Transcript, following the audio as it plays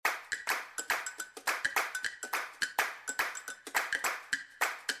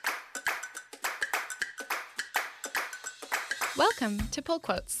Welcome to Pull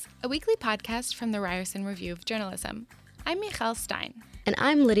Quotes, a weekly podcast from the Ryerson Review of Journalism. I'm Michelle Stein. And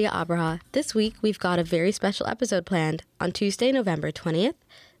I'm Lydia Abraha. This week, we've got a very special episode planned. On Tuesday, November 20th,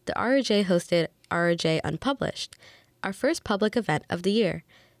 the RRJ hosted RRJ Unpublished, our first public event of the year.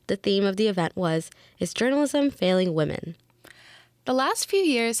 The theme of the event was, Is Journalism Failing Women? The last few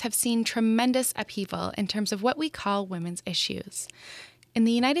years have seen tremendous upheaval in terms of what we call women's issues. In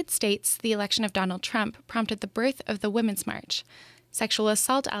the United States, the election of Donald Trump prompted the birth of the Women's March. Sexual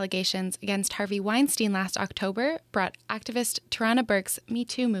assault allegations against Harvey Weinstein last October brought activist Tarana Burke's Me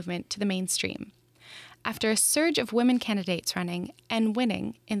Too movement to the mainstream. After a surge of women candidates running and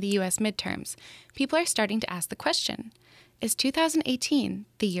winning in the U.S. midterms, people are starting to ask the question, is 2018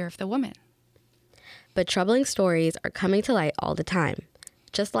 the year of the woman? But troubling stories are coming to light all the time.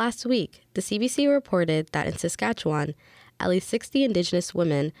 Just last week, the CBC reported that in Saskatchewan, at least 60 Indigenous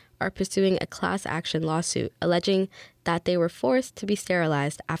women are pursuing a class action lawsuit alleging that they were forced to be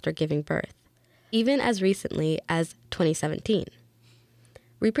sterilized after giving birth, even as recently as 2017.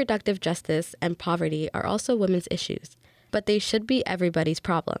 Reproductive justice and poverty are also women's issues, but they should be everybody's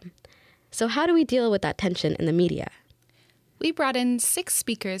problem. So how do we deal with that tension in the media? We brought in 6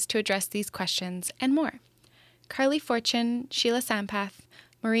 speakers to address these questions and more. Carly Fortune, Sheila Sampath,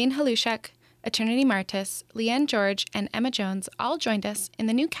 Maureen Halushak, Eternity Martis, Leanne George, and Emma Jones all joined us in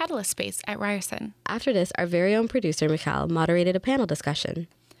the new Catalyst space at Ryerson. After this, our very own producer, Michal, moderated a panel discussion.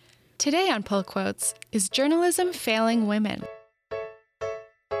 Today on Pull Quotes, is journalism failing women?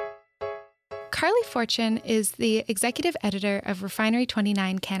 Carly Fortune is the executive editor of Refinery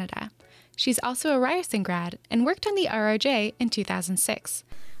 29 Canada. She's also a Ryerson grad and worked on the RRJ in 2006.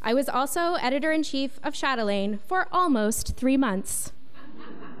 I was also editor-in-chief of Chatelaine for almost 3 months,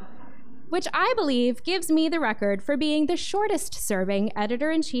 which I believe gives me the record for being the shortest-serving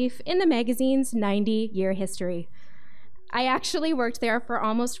editor-in-chief in the magazine's 90-year history. I actually worked there for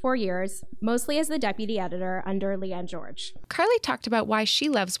almost 4 years, mostly as the deputy editor under Leanne George. Carly talked about why she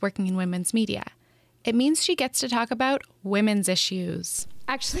loves working in women's media. It means she gets to talk about women's issues.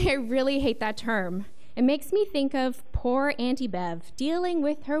 Actually, I really hate that term. It makes me think of poor Auntie Bev dealing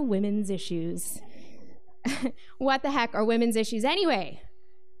with her women's issues. What the heck are women's issues anyway?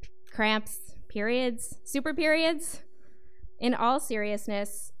 Cramps, periods, super periods? In all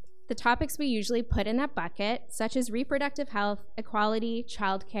seriousness, the topics we usually put in that bucket, such as reproductive health, equality,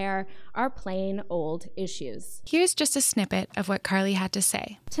 childcare, are plain old issues. Here's just a snippet of what Carly had to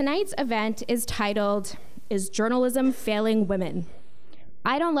say. Tonight's event is titled, Is Journalism Failing Women?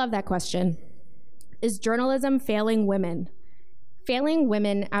 I don't love that question. Is journalism failing women? Failing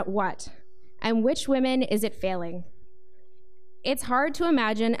women at what? And which women is it failing? It's hard to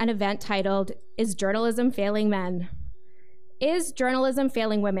imagine an event titled, Is Journalism Failing Men? Is journalism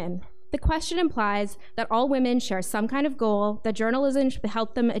failing women? The question implies that all women share some kind of goal that journalism should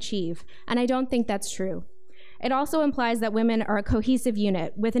help them achieve, and I don't think that's true. It also implies that women are a cohesive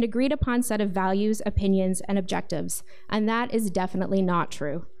unit with an agreed upon set of values, opinions, and objectives, and that is definitely not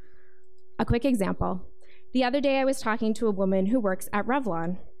true. A quick example. The other day I was talking to a woman who works at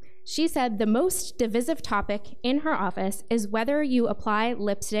Revlon. She said the most divisive topic in her office is whether you apply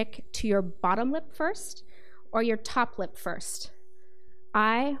lipstick to your bottom lip first or your top lip first.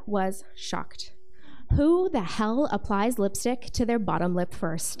 I was shocked. Who the hell applies lipstick to their bottom lip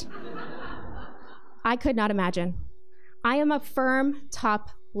first? I could not imagine. I am a firm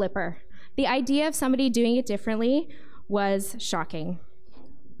top lipper. The idea of somebody doing it differently was shocking.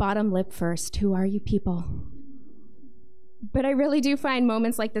 Bottom lip first, who are you people? But I really do find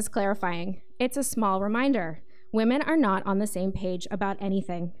moments like this clarifying. It's a small reminder. Women are not on the same page about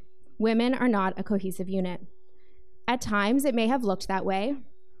anything. Women are not a cohesive unit. At times, it may have looked that way.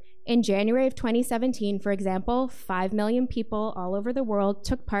 In January of 2017, for example, 5 million people all over the world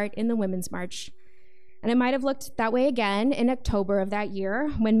took part in the Women's March. And it might have looked that way again in October of that year,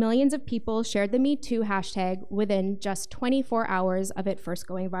 when millions of people shared the Me Too hashtag within just 24 hours of it first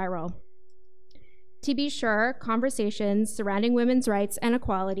going viral. To be sure, conversations surrounding women's rights and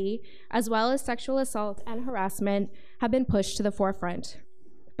equality, as well as sexual assault and harassment, have been pushed to the forefront.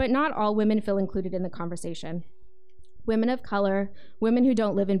 But not all women feel included in the conversation. Women of color, women who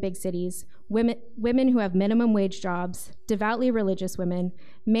don't live in big cities, women who have minimum wage jobs, devoutly religious women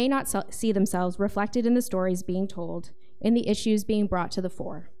may not see themselves reflected in the stories being told, in the issues being brought to the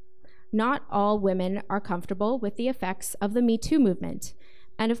fore. Not all women are comfortable with the effects of the Me Too movement,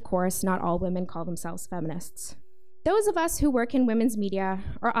 and of course, not all women call themselves feminists. Those of us who work in women's media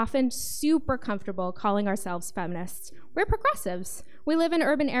are often super comfortable calling ourselves feminists. We're progressives. We live in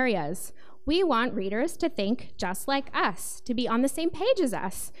urban areas. We want readers to think just like us, to be on the same page as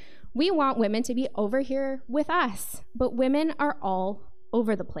us. We want women to be over here with us, but women are all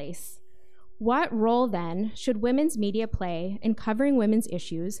over the place. What role, then, should women's media play in covering women's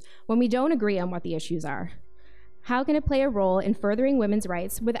issues when we don't agree on what the issues are? How can it play a role in furthering women's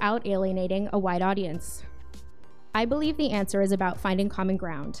rights without alienating a wide audience? I believe the answer is about finding common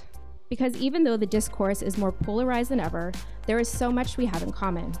ground, because even though the discourse is more polarized than ever, there is so much we have in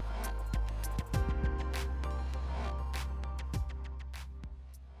common.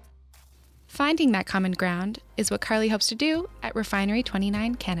 Finding that common ground is what Carly hopes to do at Refinery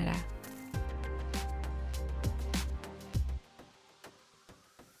 29 Canada.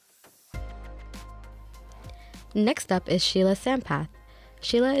 Next up is Sheila Sampath.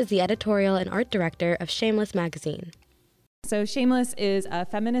 Sheila is the editorial and art director of Shameless magazine. So Shameless is a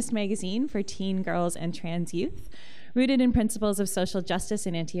feminist magazine for teen girls and trans youth, rooted in principles of social justice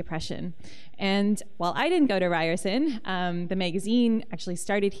and anti-oppression. And while I didn't go to Ryerson, the magazine actually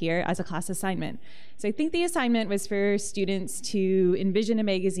started here as a class assignment. So I think the assignment was for students to envision a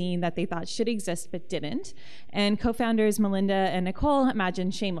magazine that they thought should exist but didn't. And co-founders Melinda and Nicole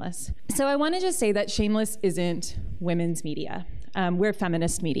imagined Shameless. So I want to just say that Shameless isn't women's media. We're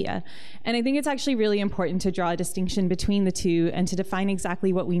feminist media. And I think it's actually really important to draw a distinction between the two and to define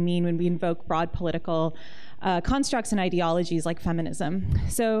exactly what we mean when we invoke broad political constructs and ideologies like feminism.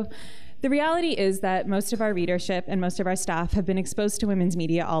 So the reality is that most of our readership and most of our staff have been exposed to women's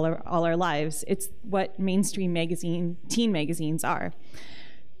media all our lives. It's what mainstream teen magazines are.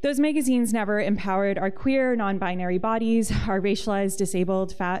 Those magazines never empowered our queer, non-binary bodies, our racialized,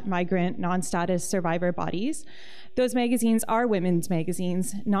 disabled, fat, migrant, non-status survivor bodies. Those magazines are women's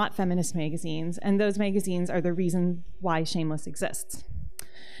magazines, not feminist magazines, and those magazines are the reason why Shameless exists.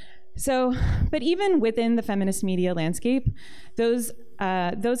 So, but even within the feminist media landscape, those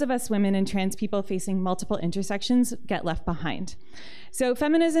of us women and trans people facing multiple intersections get left behind. So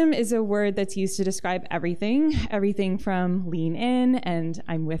feminism is a word that's used to describe everything from lean in and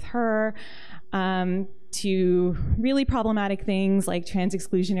I'm with her, to really problematic things like trans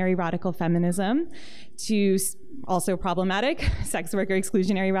exclusionary radical feminism, to also problematic sex worker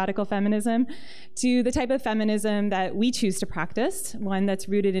exclusionary radical feminism, to the type of feminism that we choose to practice, one that's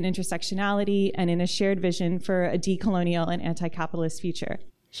rooted in intersectionality and in a shared vision for a decolonial and anti-capitalist future.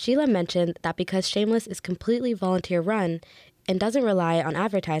 Sheila mentioned that because Shameless is completely volunteer-run and doesn't rely on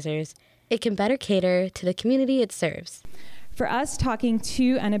advertisers, it can better cater to the community it serves. For us, talking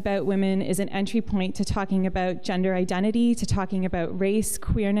to and about women is an entry point to talking about gender identity, to talking about race,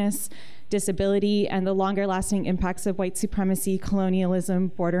 queerness, disability, and the longer-lasting impacts of white supremacy, colonialism,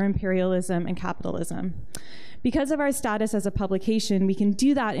 border imperialism, and capitalism. Because of our status as a publication, we can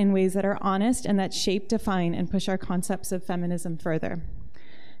do that in ways that are honest and that shape, define, and push our concepts of feminism further.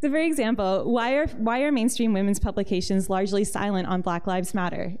 So for example, why are mainstream women's publications largely silent on Black Lives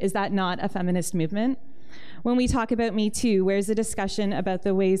Matter? Is that not a feminist movement? When we talk about Me Too, where's the discussion about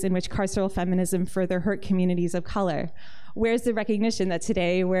the ways in which carceral feminism further hurt communities of color? Where's the recognition that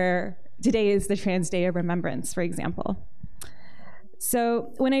today is the Trans Day of Remembrance, for example?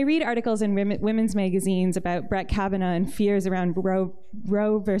 So when I read articles in women's magazines about Brett Kavanaugh and fears around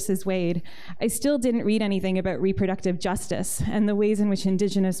Roe versus Wade, I still didn't read anything about reproductive justice and the ways in which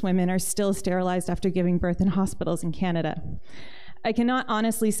Indigenous women are still sterilized after giving birth in hospitals in Canada. I cannot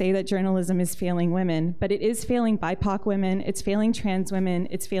honestly say that journalism is failing women, but it is failing BIPOC women, it's failing trans women,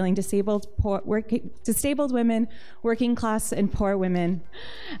 it's failing disabled women, working class and poor women,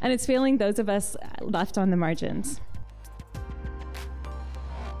 and it's failing those of us left on the margins.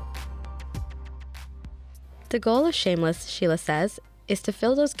 The goal of Shameless, Sheila says, is to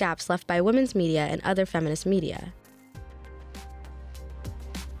fill those gaps left by women's media and other feminist media.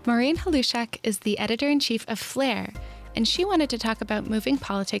 Maureen Halushak is the editor-in-chief of Flare, and she wanted to talk about moving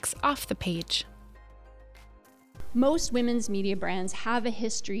politics off the page. Most women's media brands have a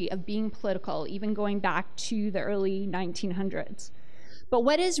history of being political, even going back to the early 1900s. But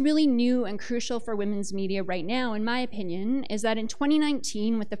what is really new and crucial for women's media right now, in my opinion, is that in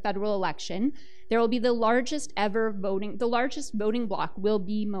 2019, with the federal election, there will be the largest voting bloc will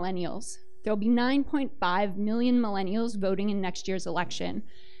be millennials. There will be 9.5 million millennials voting in next year's election.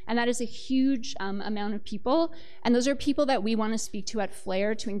 And that is a huge amount of people. And those are people that we want to speak to at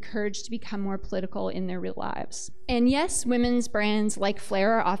Flare to encourage to become more political in their real lives. And yes, women's brands like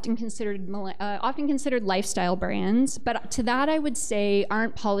Flare are often considered lifestyle brands. But to that, I would say,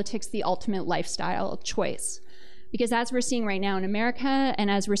 aren't politics the ultimate lifestyle choice? Because as we're seeing right now in America,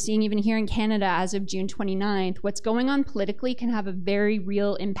 and as we're seeing even here in Canada as of June 29th, what's going on politically can have a very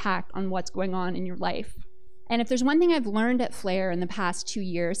real impact on what's going on in your life. And if there's one thing I've learned at Flare in the past 2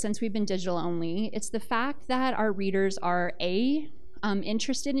 years since we've been digital only, it's the fact that our readers are A,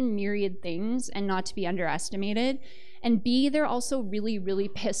 interested in myriad things and not to be underestimated. And B, they're also really, really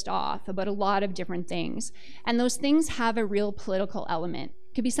pissed off about a lot of different things. And those things have a real political element.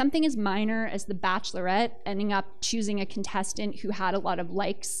 It could be something as minor as The Bachelorette ending up choosing a contestant who had a lot of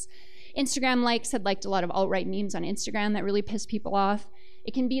likes. Instagram likes, had liked a lot of alt-right memes on Instagram that really pissed people off.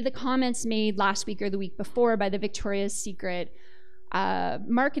 It can be the comments made last week or the week before by the Victoria's Secret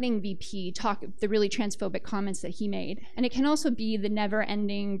marketing VP, the really transphobic comments that he made. And it can also be the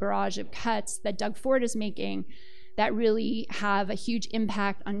never-ending barrage of cuts that Doug Ford is making that really have a huge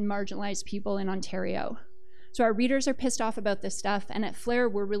impact on marginalized people in Ontario. So our readers are pissed off about this stuff, and at Flare,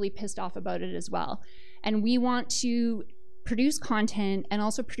 we're really pissed off about it as well. And we want to produce content and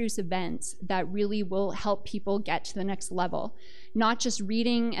also produce events that really will help people get to the next level. Not just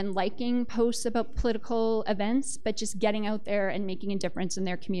reading and liking posts about political events, but just getting out there and making a difference in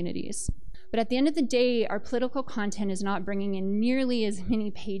their communities. But at the end of the day, our political content is not bringing in nearly as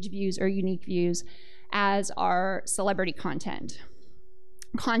many page views or unique views as our celebrity content.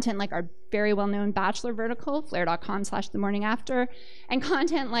 Content like our very well-known Bachelor vertical, flare.com/themorningafter, and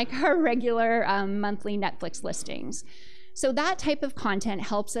content like our regular monthly Netflix listings. So that type of content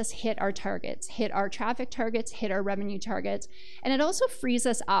helps us hit our targets, hit our traffic targets, hit our revenue targets, and it also frees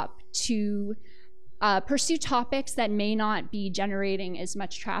us up to pursue topics that may not be generating as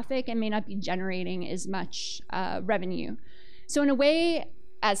much traffic and may not be generating as much revenue. So in a way,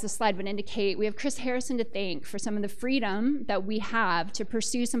 as the slide would indicate, we have Chris Harrison to thank for some of the freedom that we have to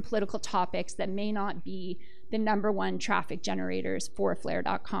pursue some political topics that may not be the #1 traffic generators for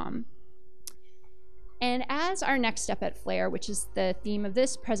Flare.com. And as our next step at Flare, which is the theme of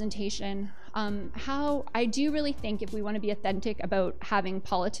this presentation, how I do really think if we want to be authentic about having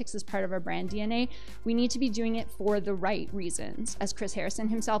politics as part of our brand DNA, we need to be doing it for the right reasons, as Chris Harrison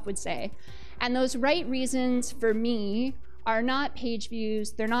himself would say. And those right reasons for me are not page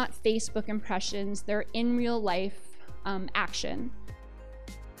views, they're not Facebook impressions, they're in real life action.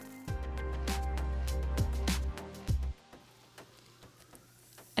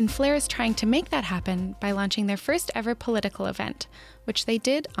 And Flare is trying to make that happen by launching their first ever political event, which they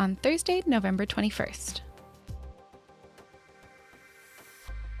did on Thursday, November 21st.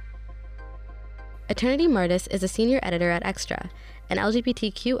 Eternity Martis is a senior editor at Extra, an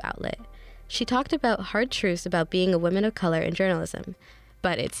LGBTQ outlet. She talked about hard truths about being a woman of color in journalism.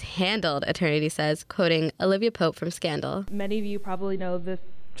 But it's handled, Eternity says, quoting Olivia Pope from Scandal. Many of you probably know the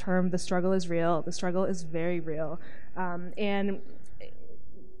term, the struggle is real. The struggle is very real. And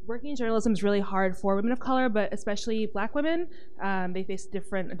working in journalism is really hard for women of color, but especially Black women. They face a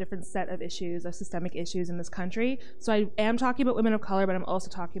different set of issues, of systemic issues in this country. So I am talking about women of color, but I'm also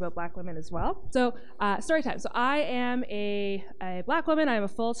talking about Black women as well. So story time. So I am a Black woman. I am a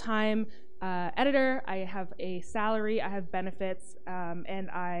full-time editor. I have a salary. I have benefits, and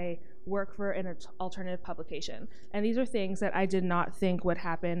I work for an alternative publication. And these are things that I did not think would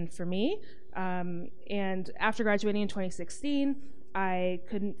happen for me. And after graduating in 2016, I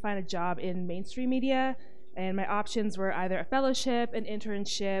couldn't find a job in mainstream media, and my options were either a fellowship, an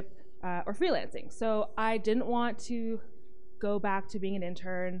internship, or freelancing. So I didn't want to go back to being an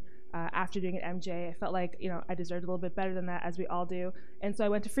intern after doing an MJ. I felt like, I deserved a little bit better than that, as we all do. And so I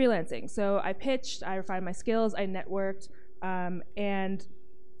went to freelancing. So I pitched, I refined my skills, I networked, and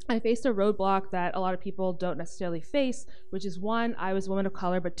I faced a roadblock that a lot of people don't necessarily face, which is one, I was a woman of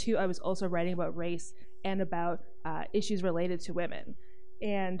color, but two, I was also writing about race and about issues related to women.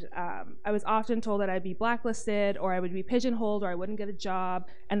 And I was often told that I'd be blacklisted, or I would be pigeonholed, or I wouldn't get a job,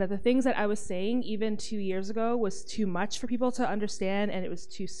 and that the things that I was saying even 2 years ago was too much for people to understand, and it was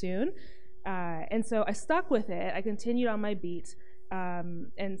too soon. And so I stuck with it. I continued on my beat.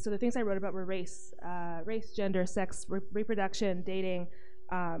 And so the things I wrote about were race, gender, sex, reproduction, dating.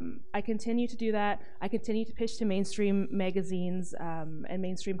 I continue to do that. I continue to pitch to mainstream magazines and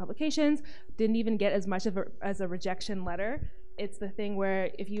mainstream publications. Didn't even get as much as a rejection letter. It's the thing where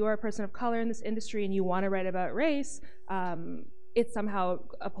if you are a person of color in this industry and you want to write about race, it's somehow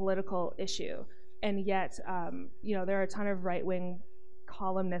a political issue. And yet, there are a ton of right-wing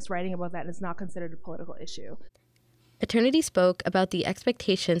columnists writing about that, and it's not considered a political issue. Eternity spoke about the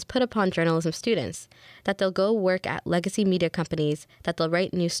expectations put upon journalism students, that they'll go work at legacy media companies, that they'll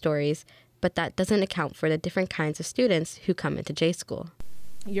write news stories, but that doesn't account for the different kinds of students who come into J School.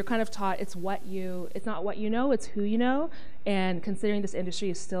 You're kind of taught it's not what you know, it's who you know. And considering this industry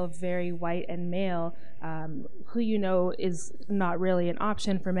is still very white and male, who you know is not really an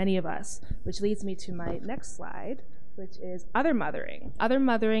option for many of us, which leads me to my next slide, which is other mothering. Other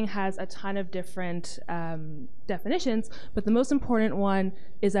mothering has a ton of different definitions, but the most important one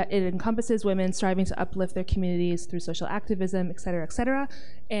is that it encompasses women striving to uplift their communities through social activism, et cetera, et cetera.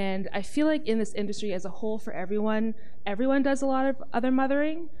 And I feel like in this industry as a whole, for everyone does a lot of other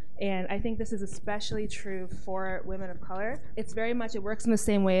mothering. And I think this is especially true for women of color. It's very much, it works in the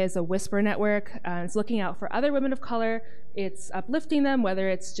same way as a Whisper network. It's looking out for other women of color. It's uplifting them, whether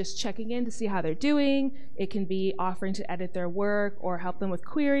it's just checking in to see how they're doing. It can be offering to edit their work or help them with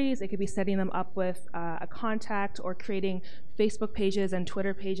queries. It could be setting them up with a contact or creating Facebook pages and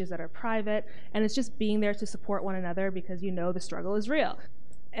Twitter pages that are private. And it's just being there to support one another because you know the struggle is real.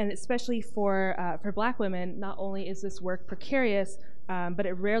 And especially for Black women, not only is this work precarious, but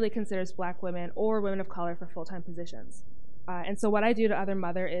it rarely considers Black women or women of color for full-time positions. And so what I do to Other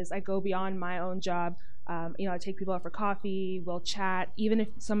Mother is I go beyond my own job. I take people out for coffee, we'll chat. Even if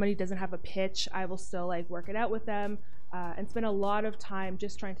somebody doesn't have a pitch, I will still work it out with them and spend a lot of time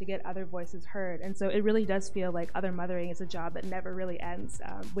just trying to get other voices heard. And so it really does feel like Other Mothering is a job that never really ends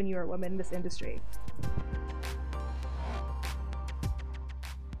when you're a woman in this industry.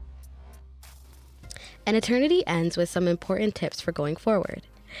 An eternity ends with some important tips for going forward.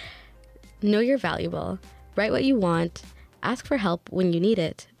 Know you're valuable, write what you want, ask for help when you need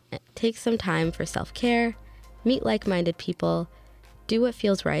it, take some time for self-care, meet like-minded people, do what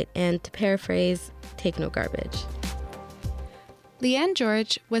feels right, and to paraphrase, take no garbage. Leanne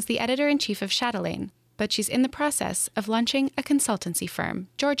George was the editor-in-chief of Chatelaine, but she's in the process of launching a consultancy firm,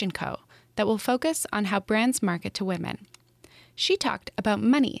 George & Co., that will focus on how brands market to women. She talked about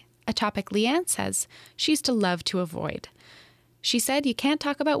money, a topic Leanne says she used to love to avoid. She said you can't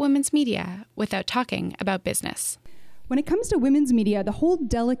talk about women's media without talking about business. When it comes to women's media, the whole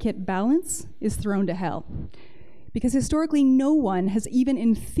delicate balance is thrown to hell. Because historically, no one has even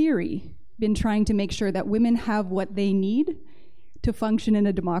in theory been trying to make sure that women have what they need to function in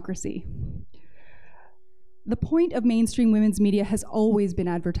a democracy. The point of mainstream women's media has always been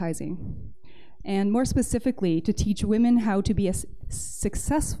advertising. And more specifically, to teach women how to be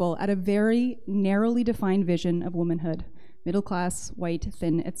successful at a very narrowly defined vision of womanhood, middle class, white,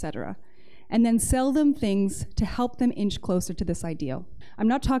 thin, etc., and then sell them things to help them inch closer to this ideal. I'm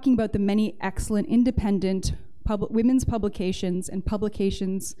not talking about the many excellent independent women's publications and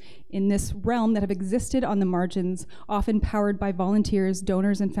publications in this realm that have existed on the margins, often powered by volunteers,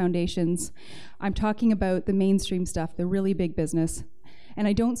 donors, and foundations. I'm talking about the mainstream stuff, the really big business. And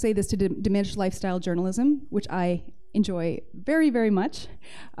I don't say this to diminish lifestyle journalism, which I enjoy very, very much,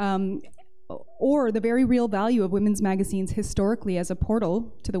 or the very real value of women's magazines historically as a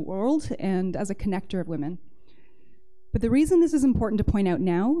portal to the world and as a connector of women. But the reason this is important to point out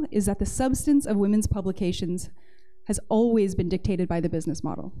now is that the substance of women's publications has always been dictated by the business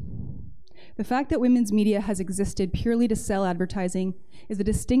model. The fact that women's media has existed purely to sell advertising is a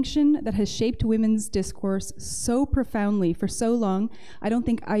distinction that has shaped women's discourse so profoundly for so long, I don't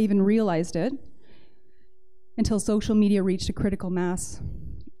think I even realized it until social media reached a critical mass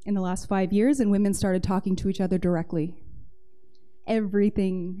in the last 5 years and women started talking to each other directly.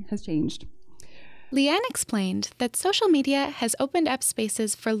 Everything has changed. Leanne explained that social media has opened up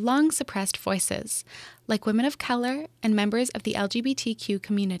spaces for long suppressed voices, like women of color and members of the LGBTQ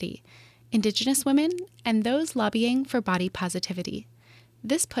community, Indigenous women, and those lobbying for body positivity.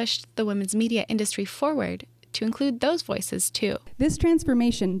 This pushed the women's media industry forward to include those voices too. This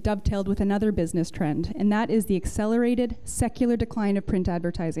transformation dovetailed with another business trend, and that is the accelerated secular decline of print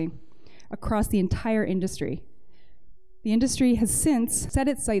advertising across the entire industry. The industry has since set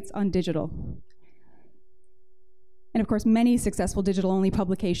its sights on digital. And of course, many successful digital-only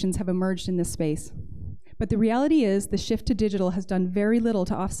publications have emerged in this space. But the reality is the shift to digital has done very little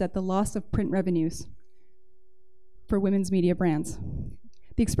to offset the loss of print revenues for women's media brands.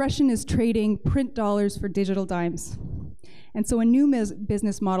 The expression is trading print dollars for digital dimes. And so a new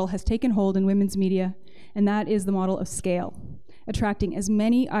business model has taken hold in women's media, and that is the model of scale, attracting as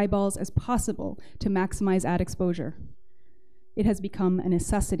many eyeballs as possible to maximize ad exposure. It has become a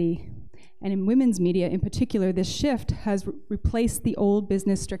necessity. And in women's media in particular, this shift has replaced the old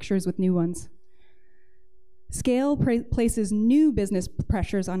business strictures with new ones. Scale places new business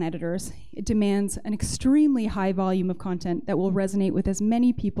pressures on editors. It demands an extremely high volume of content that will resonate with as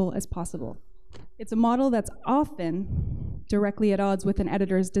many people as possible. It's a model that's often directly at odds with an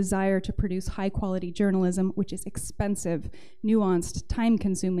editor's desire to produce high-quality journalism, which is expensive, nuanced,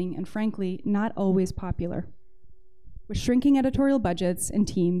 time-consuming, and frankly, not always popular. With shrinking editorial budgets and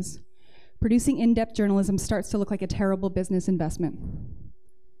teams, producing in-depth journalism starts to look like a terrible business investment.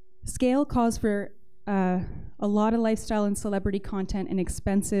 Scale calls for a a lot of lifestyle and celebrity content, and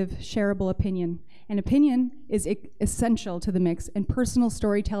expensive, shareable opinion. And opinion is essential to the mix, and personal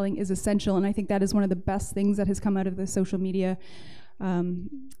storytelling is essential, and I think that is one of the best things that has come out of the social media,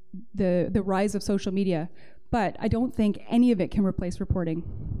 the rise of social media. But I don't think any of it can replace reporting.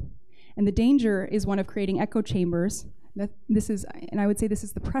 And the danger is one of creating echo chambers. I would say this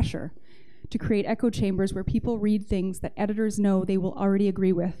is the pressure, to create echo chambers where people read things that editors know they will already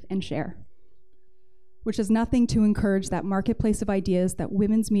agree with and share, which does nothing to encourage that marketplace of ideas that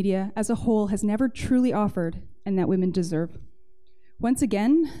women's media as a whole has never truly offered and that women deserve. Once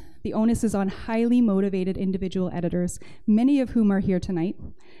again, the onus is on highly motivated individual editors, many of whom are here tonight,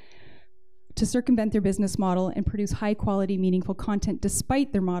 to circumvent their business model and produce high-quality, meaningful content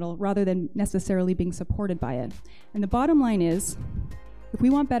despite their model, rather than necessarily being supported by it. And the bottom line is, if we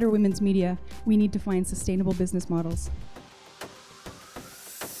want better women's media, we need to find sustainable business models.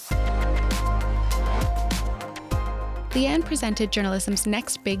 Leanne presented journalism's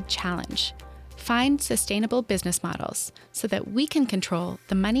next big challenge: find sustainable business models so that we can control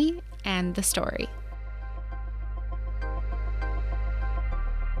the money and the story.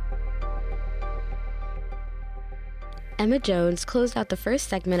 Emma Jones closed out the first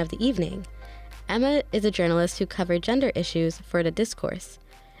segment of the evening. Emma is a journalist who covered gender issues for The Discourse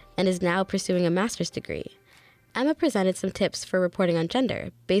and is now pursuing a master's degree. Emma presented some tips for reporting on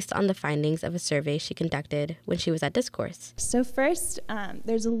gender based on the findings of a survey she conducted when she was at Discourse. So first,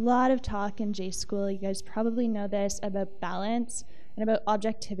 there's a lot of talk in J School, you guys probably know this, about balance and about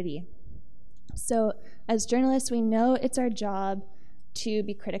objectivity. So as journalists, we know it's our job to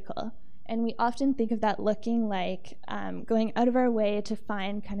be critical. And we often think of that looking like going out of our way to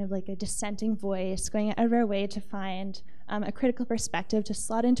find kind of like a dissenting voice, going out of our way to find a critical perspective to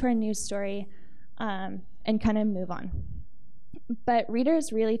slot into our news story and kind of move on. But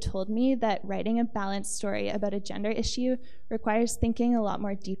readers really told me that writing a balanced story about a gender issue requires thinking a lot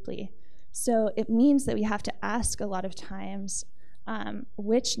more deeply. So it means that we have to ask a lot of times,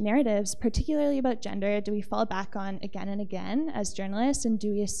 which narratives, particularly about gender, do we fall back on again and again as journalists, and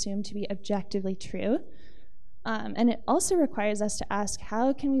do we assume to be objectively true? And it also requires us to ask,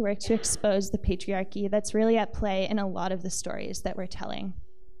 how can we work to expose the patriarchy that's really at play in a lot of the stories that we're telling?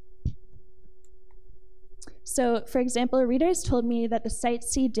 So, for example, readers told me that the Site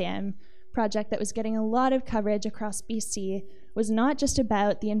C Dam project that was getting a lot of coverage across BC was not just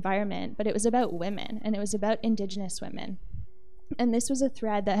about the environment, but it was about women, and it was about Indigenous women. And this was a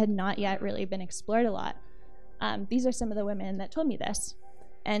thread that had not yet really been explored a lot. These are some of the women that told me this.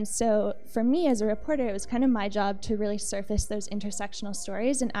 And so for me as a reporter, it was kind of my job to really surface those intersectional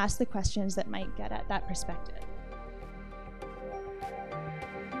stories and ask the questions that might get at that perspective.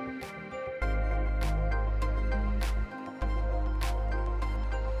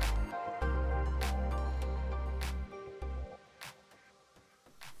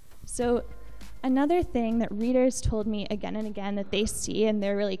 So another thing that readers told me again and again that they see and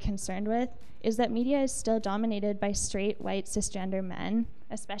they're really concerned with is that media is still dominated by straight, white, cisgender men,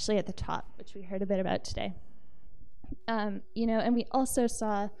 especially at the top, which we heard a bit about today. And we also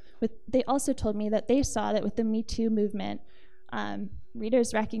they also told me that they saw that with the Me Too movement,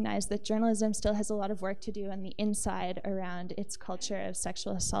 readers recognized that journalism still has a lot of work to do on the inside around its culture of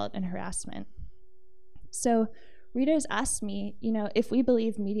sexual assault and harassment. So readers asked me, if we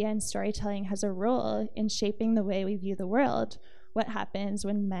believe media and storytelling has a role in shaping the way we view the world, what happens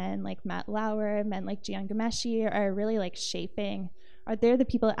when men like Matt Lauer, men like Jian Ghomeshi are really they're the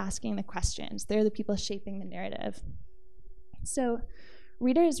people asking the questions, they're the people shaping the narrative. So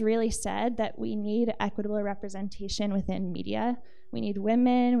readers really said that we need equitable representation within media. We need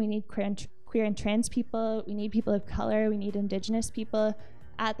women, we need queer and trans people, we need people of color, we need Indigenous people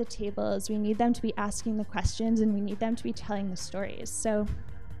at the tables. We need them to be asking the questions, and we need them to be telling the stories. So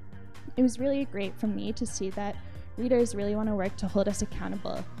it was really great for me to see that readers really want to work to hold us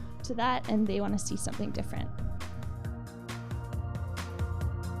accountable to that, and they want to see something different.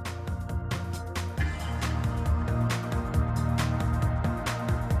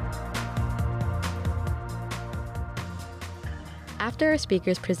 After our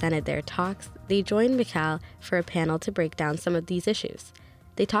speakers presented their talks, they joined Mikal for a panel to break down some of these issues.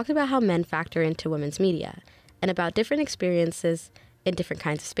 They talked about how men factor into women's media and about different experiences in different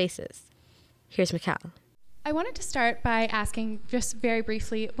kinds of spaces. Here's Mikal. I wanted to start by asking just very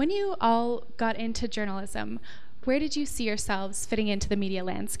briefly, when you all got into journalism, where did you see yourselves fitting into the media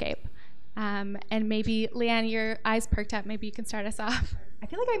landscape? And maybe, Leanne, your eyes perked up. Maybe you can start us off. I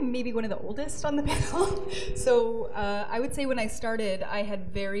feel like I'm maybe one of the oldest on the panel. So I would say when I started, I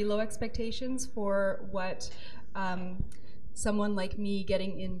had very low expectations for what someone like me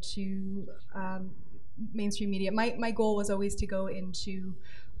getting into mainstream media. My goal was always to go into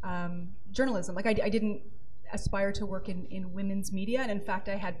journalism. Like I didn't aspire to work in women's media, and in fact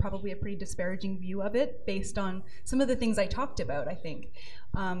I had probably a pretty disparaging view of it based on some of the things I talked about, I think,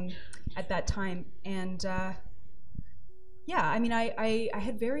 at that time. And yeah, I mean, I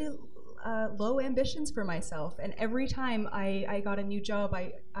had very low ambitions for myself, and every time I got a new job,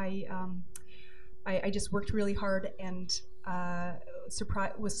 I just worked really hard, and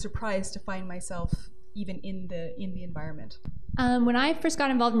was surprised to find myself even in the environment. When I first got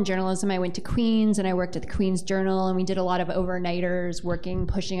involved in journalism, I went to Queen's and I worked at the Queen's Journal, and we did a lot of overnighters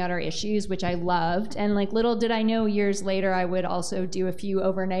pushing out our issues, which I loved. And like, little did I know, years later I would also do a few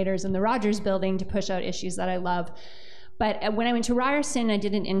overnighters in the Rogers Building to push out issues that I love. But when I went to Ryerson, I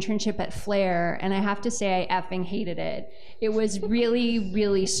did an internship at Flare, and I have to say I effing hated it. It was really,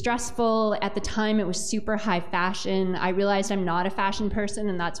 really stressful. At the time, it was super high fashion. I realized I'm not a fashion person,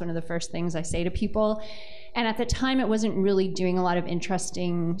 and that's one of the first things I say to people. And at the time, it wasn't really doing a lot of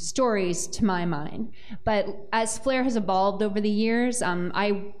interesting stories to my mind. But as Flare has evolved over the years,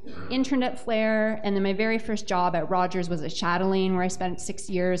 I interned at Flare, and then my very first job at Rogers was at Chatelaine, where I spent 6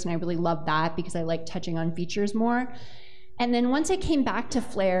 years, and I really loved that because I like touching on features more. And then once I came back to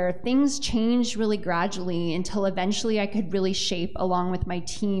Flare, things changed really gradually until eventually I could really shape, along with my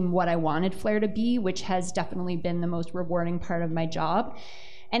team, what I wanted Flare to be, which has definitely been the most rewarding part of my job.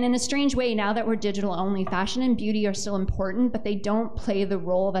 And in a strange way, now that we're digital only, fashion and beauty are still important, but they don't play the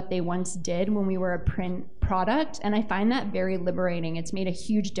role that they once did when we were a print product. And I find that very liberating. It's made a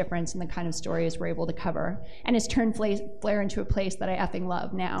huge difference in the kind of stories we're able to cover. And it's turned Flare into a place that I effing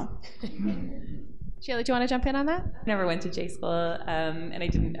love now. Sheila, do you want to jump in on that? I never went to J school, and I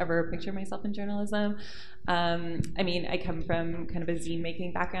didn't ever picture myself in journalism. I mean, I come from kind of a zine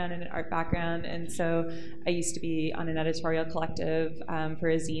making background and an art background, and so I used to be on an editorial collective for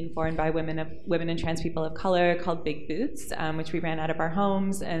a zine for and by women and trans people of color called Big Boots, which we ran out of our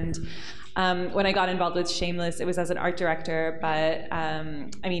homes. And when I got involved with Shameless, it was as an art director, but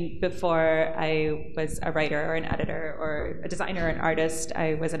I mean, before I was a writer or an editor or a designer or an artist,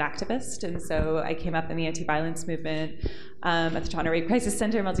 I was an activist, and so I came up in the anti-violence movement at the Toronto Rape Crisis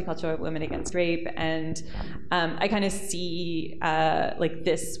Center, Multicultural Women Against Rape, and I kind of see like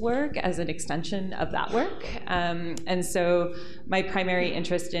this work as an extension of that work, and so my primary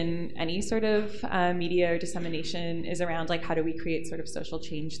interest in any sort of media or dissemination is around like how do we create sort of social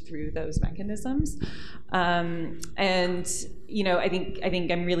change through those mechanisms, and you know, I think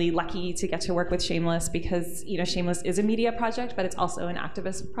I'm really lucky to get to work with Shameless because, you know, Shameless is a media project, but it's also an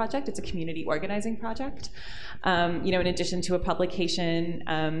activist project. It's a community organizing project. You know, in addition to a publication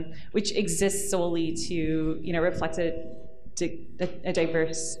which exists solely to, you know, reflect a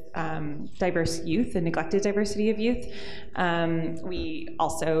diverse youth and neglected diversity of youth. We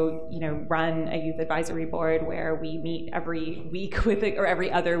also, you know, run a youth advisory board where we meet every week or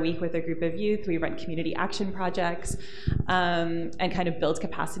every other week with a group of youth. We run community action projects and kind of build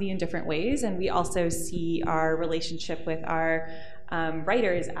capacity in different ways. And we also see our relationship with our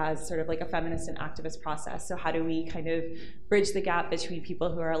writers as sort of like a feminist and activist process. So how do we kind of bridge the gap between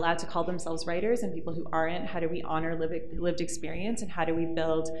people who are allowed to call themselves writers and people who aren't? How do we honor lived experience, and how do we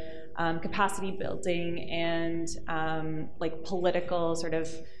build capacity building and like political sort of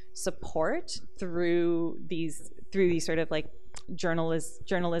support through these sort of like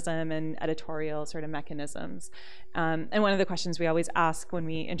journalism and editorial sort of mechanisms. And one of the questions we always ask when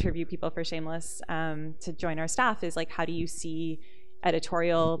we interview people for Shameless to join our staff is like, how do you see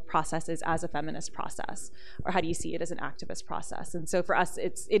editorial processes as a feminist process, or how do you see it as an activist process? And so for us,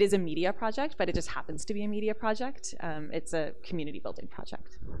 it is a media project, but it just happens to be a media project. It's a community building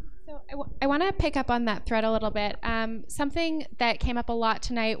project. So I want to pick up on that thread a little bit. Something that came up a lot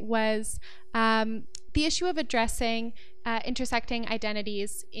tonight was the issue of addressing intersecting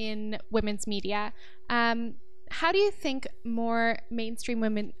identities in women's media. How do you think more mainstream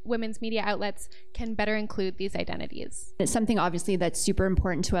women's media outlets can better include these identities? It's something obviously that's super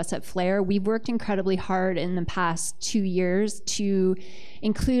important to us at Flare. We've worked incredibly hard in the past 2 years to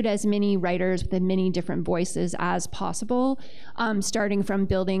include as many writers with many different voices as possible, starting from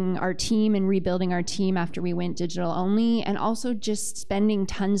building our team and rebuilding our team after we went digital only, and also just spending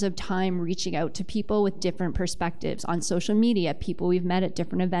tons of time reaching out to people with different perspectives on social media, people we've met at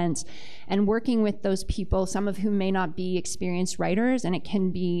different events, and working with those people, some of whom may not be experienced writers, and it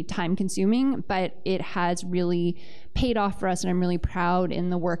can be time consuming, but it has really paid off for us, and I'm really proud in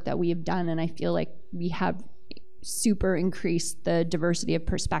the work that we have done, and I feel like we have super increased the diversity of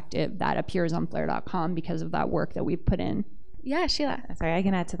perspective that appears on Flare.com because of that work that we've put in. Yeah, Sheila. Sorry, I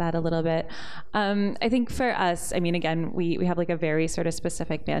can add to that a little bit. I think for us, I mean, again, we have like a very sort of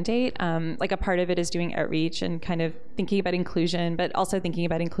specific mandate. Like a part of it is doing outreach and kind of thinking about inclusion, but also thinking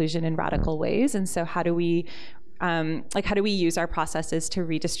about inclusion in radical ways. And so how do we use our processes to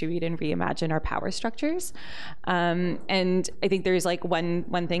redistribute and reimagine our power structures? And I think there's like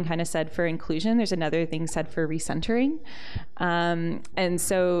one thing kind of said for inclusion, there's another thing said for recentering. And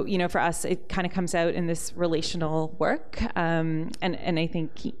so, you know, for us, it kind of comes out in this relational work. And I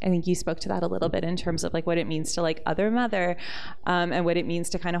think you spoke to that a little bit in terms of like what it means to like other mother, and what it means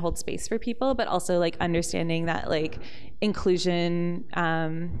to kind of hold space for people, but also like understanding that like inclusion,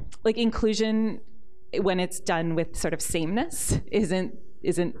 when it's done with sort of sameness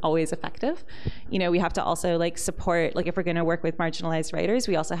isn't always effective. You know, we have to also like support, like if we're going to work with marginalized writers,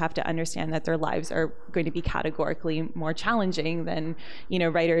 we also have to understand that their lives are going to be categorically more challenging than, you know,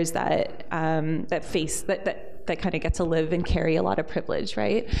 writers that kind of get to live and carry a lot of privilege,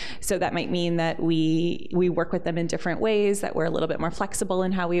 right? So that might mean that we work with them in different ways, that we're a little bit more flexible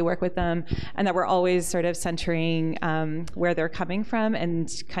in how we work with them, and that we're always sort of centering where they're coming from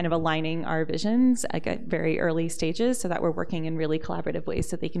and kind of aligning our visions like at very early stages so that we're working in really collaborative ways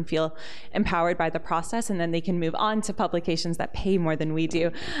so they can feel empowered by the process, and then they can move on to publications that pay more than we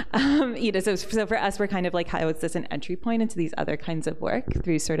do. You know, so for us, we're kind of like, how is this an entry point into these other kinds of work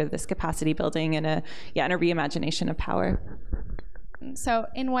through sort of this capacity building and a reimagination of power. So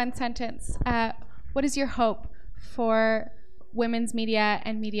in one sentence, what is your hope for women's media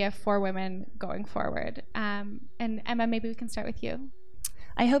and media for women going forward? And Emma, maybe we can start with you.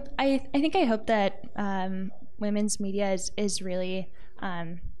 I hope that women's media is really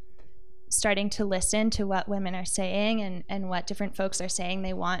starting to listen to what women are saying and what different folks are saying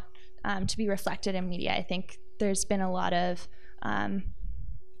they want to be reflected in media. I think there's been a lot of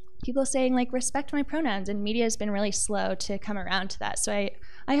people saying like, respect my pronouns, and media has been really slow to come around to that. So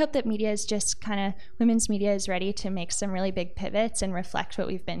I hope that media is just women's media is ready to make some really big pivots and reflect what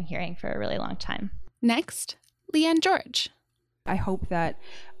we've been hearing for a really long time. Next, Leanne George. I hope that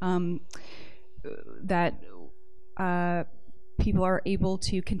people are able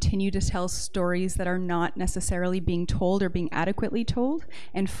to continue to tell stories that are not necessarily being told or being adequately told,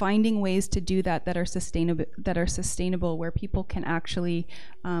 and finding ways to do that are sustainable, where people can actually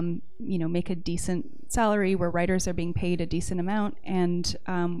make a decent salary, where writers are being paid a decent amount, and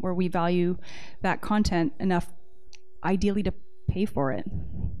where we value that content enough ideally to pay for it.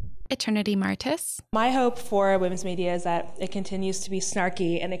 Eternity Martis. My hope for women's media is that it continues to be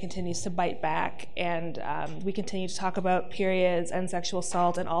snarky and it continues to bite back, and we continue to talk about periods and sexual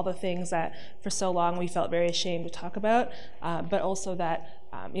assault and all the things that for so long we felt very ashamed to talk about, but also that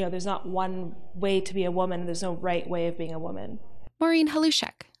there's not one way to be a woman, there's no right way of being a woman. Maureen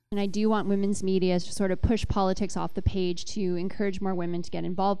Halushek. And I do want women's media to sort of push politics off the page to encourage more women to get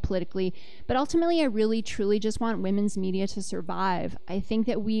involved politically. But ultimately, I really, truly just want women's media to survive. I think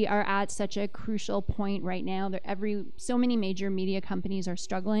that we are at such a crucial point right now that so many major media companies are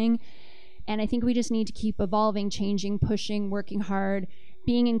struggling. And I think we just need to keep evolving, changing, pushing, working hard,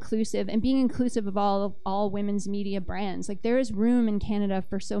 being inclusive, and being inclusive of all women's media brands. Like, there is room in Canada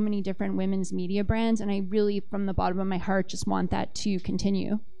for so many different women's media brands, and I really, from the bottom of my heart, just want that to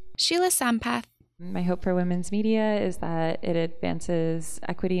continue. Sheila Sampath. My hope for women's media is that it advances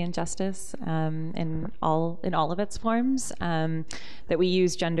equity and justice in all of its forms, that we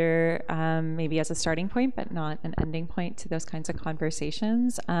use gender maybe as a starting point, but not an ending point to those kinds of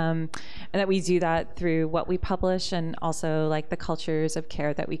conversations, and that we do that through what we publish and also like the cultures of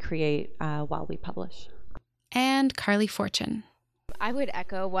care that we create while we publish. And Carly Fortune. I would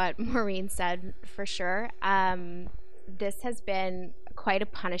echo what Maureen said for sure. This has been quite a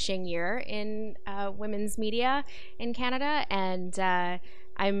punishing year in women's media in Canada, and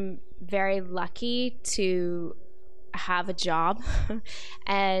I'm very lucky to have a job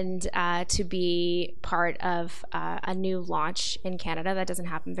and to be part of a new launch in Canada. That doesn't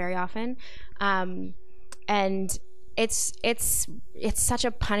happen very often, and it's such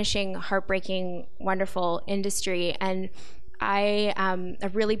a punishing, heartbreaking, wonderful industry. And a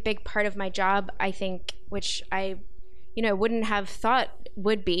really big part of my job, I think, which I wouldn't have thought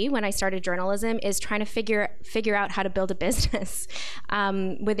would be when I started journalism, is trying to figure out how to build a business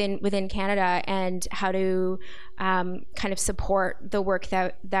within Canada, and how to kind of support the work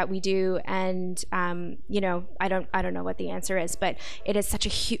that we do. And I don't know what the answer is, but it is such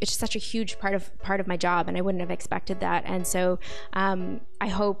a huge part of my job, and I wouldn't have expected that. And so I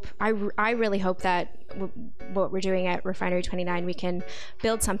really hope that what we're doing at Refinery 29, we can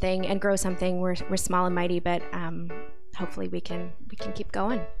build something and grow something. We're small and mighty, but hopefully we can keep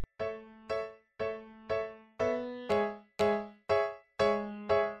going.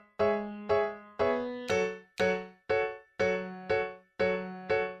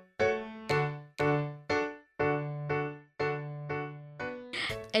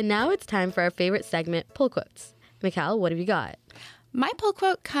 And now it's time for our favorite segment, Pull Quotes. Mikhail, what have you got? My pull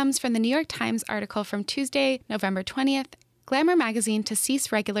quote comes from the New York Times article from Tuesday, November 20th, Glamour Magazine to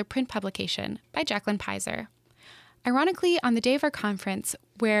Cease Regular Print Publication by Jacqueline Pizer. Ironically, on the day of our conference,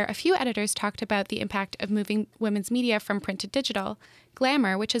 where a few editors talked about the impact of moving women's media from print to digital,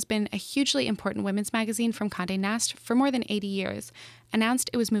 Glamour, which has been a hugely important women's magazine from Condé Nast for more than 80 years, announced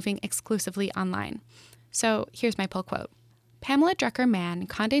it was moving exclusively online. So here's my pull quote. Pamela Drucker-Mann,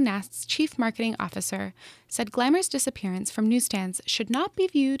 Condé Nast's chief marketing officer, said Glamour's disappearance from newsstands should not be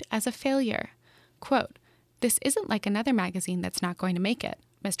viewed as a failure. Quote, "This isn't like another magazine that's not going to make it,"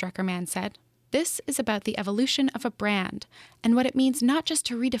 Ms. Drucker-Mann said. "This is about the evolution of a brand and what it means not just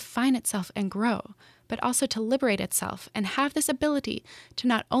to redefine itself and grow, but also to liberate itself and have this ability to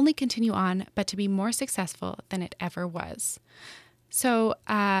not only continue on, but to be more successful than it ever was." So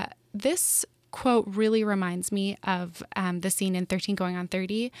this quote really reminds me of the scene in 13 Going on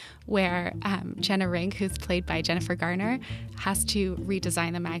 30 where Jenna Rink, who's played by Jennifer Garner, has to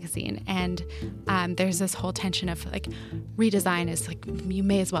redesign the magazine. And there's this whole tension of like redesign is like, you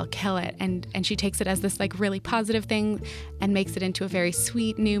may as well kill it. And she takes it as this like really positive thing and makes it into a very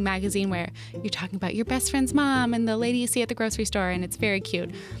sweet new magazine where you're talking about your best friend's mom and the lady you see at the grocery store, and it's very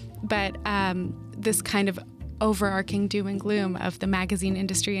cute. But this kind of overarching doom and gloom of the magazine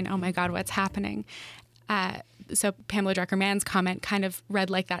industry and oh my God, what's happening? So Pamela Drucker-Mann's comment kind of read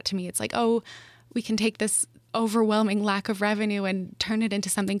like that to me. It's like, oh, we can take this overwhelming lack of revenue and turn it into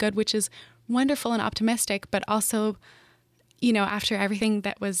something good, which is wonderful and optimistic, but also, you know, after everything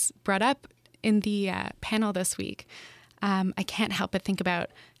that was brought up in the panel this week, I can't help but think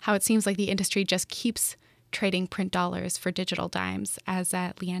about how it seems like the industry just keeps trading print dollars for digital dimes, as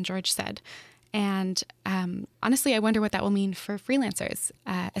Leanne George said. And honestly, I wonder what that will mean for freelancers,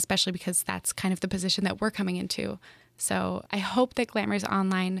 especially because that's kind of the position that we're coming into. So I hope that Glamour's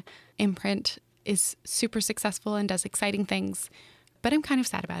online imprint is super successful and does exciting things, but I'm kind of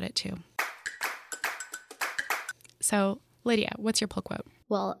sad about it too. So Lydia, what's your pull quote?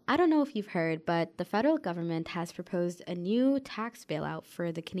 Well, I don't know if you've heard, but the federal government has proposed a new tax bailout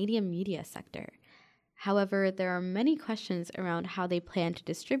for the Canadian media sector. However, there are many questions around how they plan to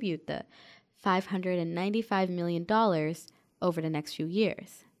distribute the $595 million over the next few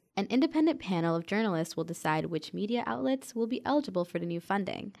years. An independent panel of journalists will decide which media outlets will be eligible for the new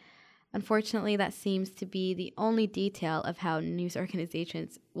funding. Unfortunately, that seems to be the only detail of how news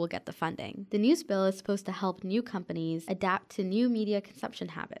organizations will get the funding. The news bill is supposed to help new companies adapt to new media consumption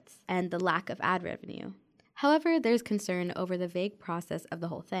habits and the lack of ad revenue. However, there's concern over the vague process of the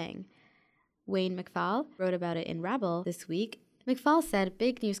whole thing. Wayne McFall wrote about it in Rabble this week. McFall said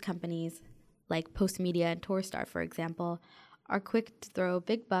big news companies like Postmedia and Torstar, for example, are quick to throw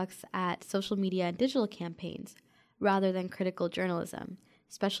big bucks at social media and digital campaigns rather than critical journalism,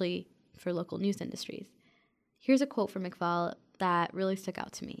 especially for local news industries. Here's a quote from McFall that really stuck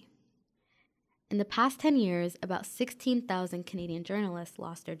out to me. In the past 10 years, about 16,000 Canadian journalists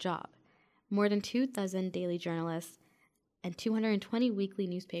lost their job. More than 2,000 daily journalists and 220 weekly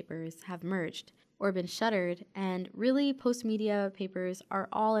newspapers have merged or been shuttered, and really Postmedia papers are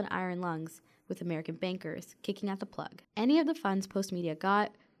all in iron lungs, with American bankers kicking at the plug. Any of the funds Postmedia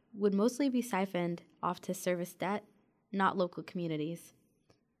got would mostly be siphoned off to service debt, not local communities.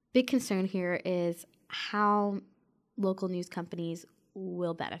 Big concern here is how local news companies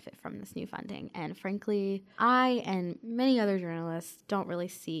will benefit from this new funding. And frankly, I and many other journalists don't really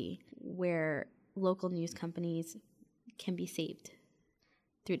see where local news companies can be saved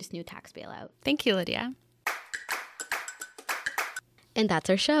through this new tax bailout. Thank you, Lydia. And that's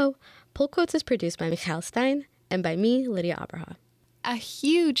our show. Pull Quotes is produced by Mikhail Stein and by me, Lydia Abraha. A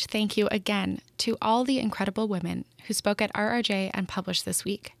huge thank you again to all the incredible women who spoke at RRJ and published this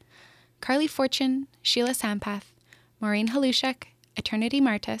week. Carly Fortune, Sheila Sampath, Maureen Halushek, Eternity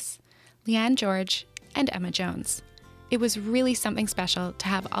Martis, Leanne George, and Emma Jones. It was really something special to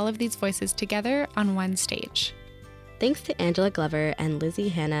have all of these voices together on one stage. Thanks to Angela Glover and Lizzie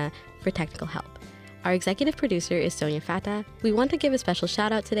Hanna for technical help. Our executive producer is Sonia Fata. We want to give a special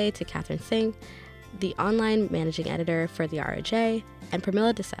shout out today to Catherine Singh, the online managing editor for the RRJ, and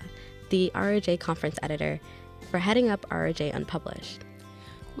Pramila Desa, the RRJ conference editor, for heading up RRJ Unpublished.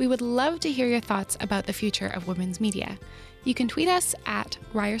 We would love to hear your thoughts about the future of women's media. You can tweet us at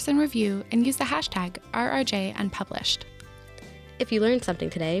Ryerson Review and use the hashtag RRJ Unpublished. If you learned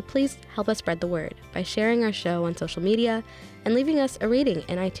something today, please help us spread the word by sharing our show on social media and leaving us a rating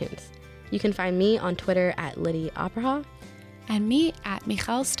in iTunes. You can find me on Twitter at Lydia Abraha. And me at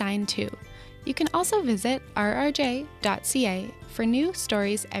Michal Stein 2. You can also visit rrj.ca for new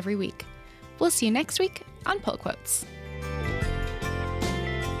stories every week. We'll see you next week on Pull Quotes.